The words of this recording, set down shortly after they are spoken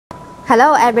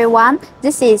Hello everyone,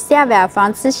 this is Sylvia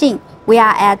from Cixing. We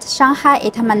are at Shanghai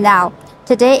ITMA now.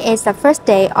 Today is the first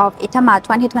day of ITMA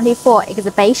 2024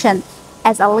 exhibition.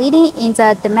 As a leading in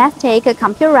the domestic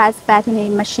computerized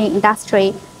vending machine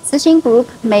industry, Cixing Group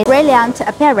made a brilliant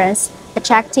appearance,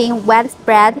 attracting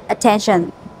widespread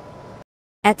attention.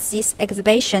 At this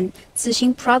exhibition,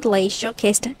 Cixing proudly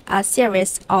showcased a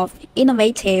series of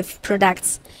innovative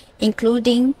products,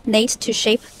 including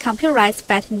knit-to-shape computerized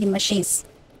vending machines,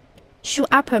 shoe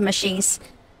upper machines,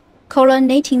 color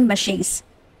knitting machines,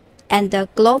 and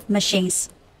glove machines,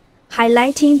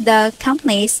 highlighting the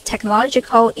company's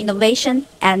technological innovation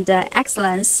and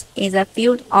excellence in the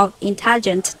field of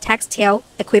intelligent textile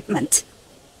equipment.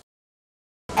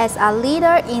 As a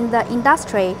leader in the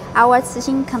industry, our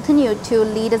Cixing continued to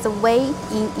lead the way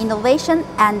in innovation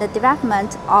and the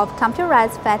development of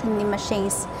computerized vending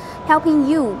machines, helping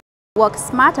you work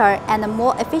smarter and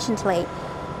more efficiently.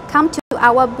 Come to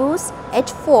our booth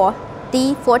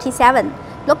H4D47.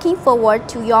 Looking forward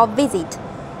to your visit.